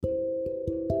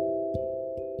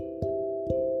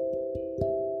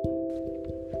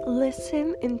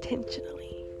Listen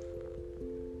intentionally.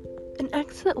 An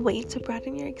excellent way to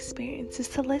broaden your experience is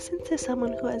to listen to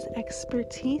someone who has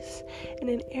expertise in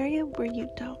an area where you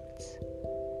don't.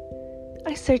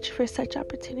 I search for such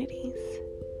opportunities.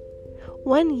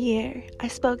 One year, I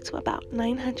spoke to about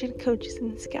 900 coaches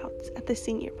and scouts at the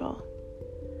Senior Bowl,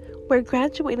 where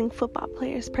graduating football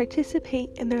players participate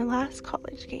in their last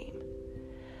college game.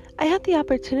 I had the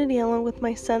opportunity, along with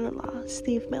my son-in-law,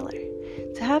 Steve Miller,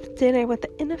 to have dinner with the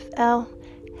NFL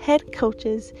head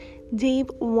coaches Dave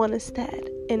Wanestead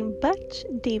and Butch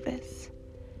Davis.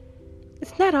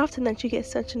 It's not often that you get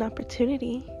such an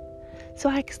opportunity, so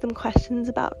I asked them questions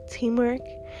about teamwork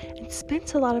and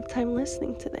spent a lot of time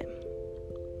listening to them.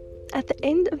 At the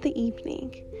end of the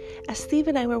evening, as Steve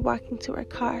and I were walking to our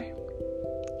car,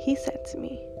 he said to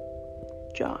me,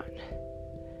 "John,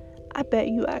 I bet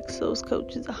you asked those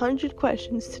coaches 100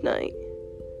 questions tonight."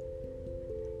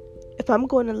 "If I'm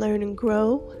going to learn and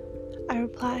grow," I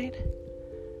replied,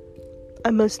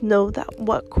 "I must know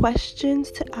what questions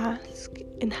to ask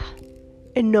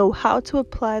and know how to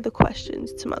apply the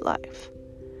questions to my life.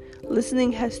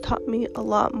 Listening has taught me a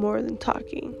lot more than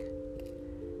talking."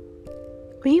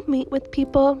 When you meet with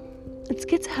people, it's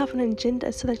good to have an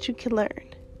agenda so that you can learn.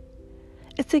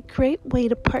 It's a great way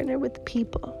to partner with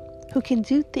people who can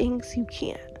do things you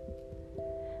can't.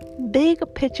 Big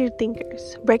picture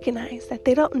thinkers recognize that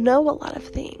they don't know a lot of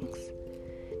things.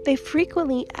 They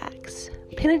frequently ask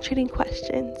penetrating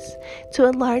questions to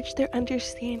enlarge their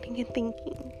understanding and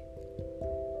thinking.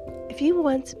 If you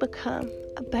want to become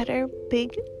a better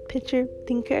big picture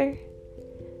thinker,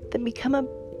 then become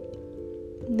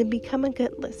a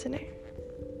good listener.